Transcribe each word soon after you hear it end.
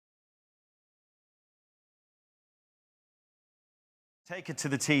Take it to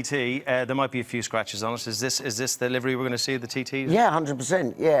the TT. There might be a few scratches on it. Is this the livery we're going to see of the TT? Yeah,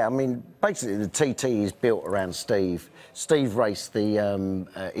 100%. Yeah, I mean, basically the TT is built around Steve. Steve raced the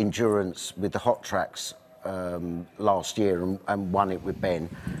endurance with the hot tracks last year and won it with Ben.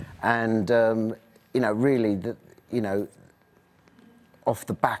 And you know, really, off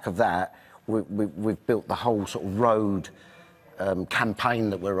the back of that, we've built the whole sort of road campaign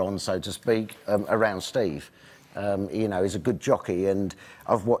that we're on, so to speak, around Steve. You know, he's a good jockey, and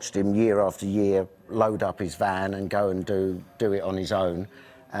I've watched him year after year load up his van and go and do it on his own,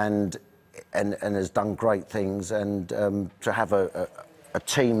 and has done great things. And to have a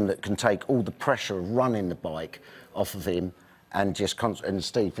team that can take all the pressure of running the bike off of him, and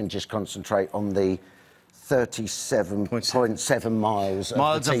Steve can just concentrate on the 37.7 miles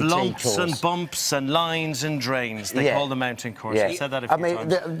of the TT lumps course. And bumps and lines and drains. They call the mountain course. Yeah. I've said that a few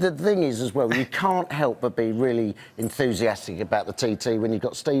times. The thing is, as well, you can't help but be really enthusiastic about the TT when you've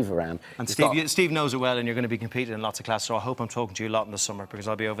got Steve around. And Steve knows it well, and you're going to be competing in lots of classes, so I hope I'm talking to you a lot in the summer, because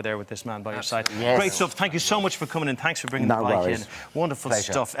I'll be over there with this man by your side. Yes. Great stuff. Thank you so much for coming in. Thanks for bringing the bike in. Wonderful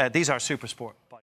stuff. These are Super Sport.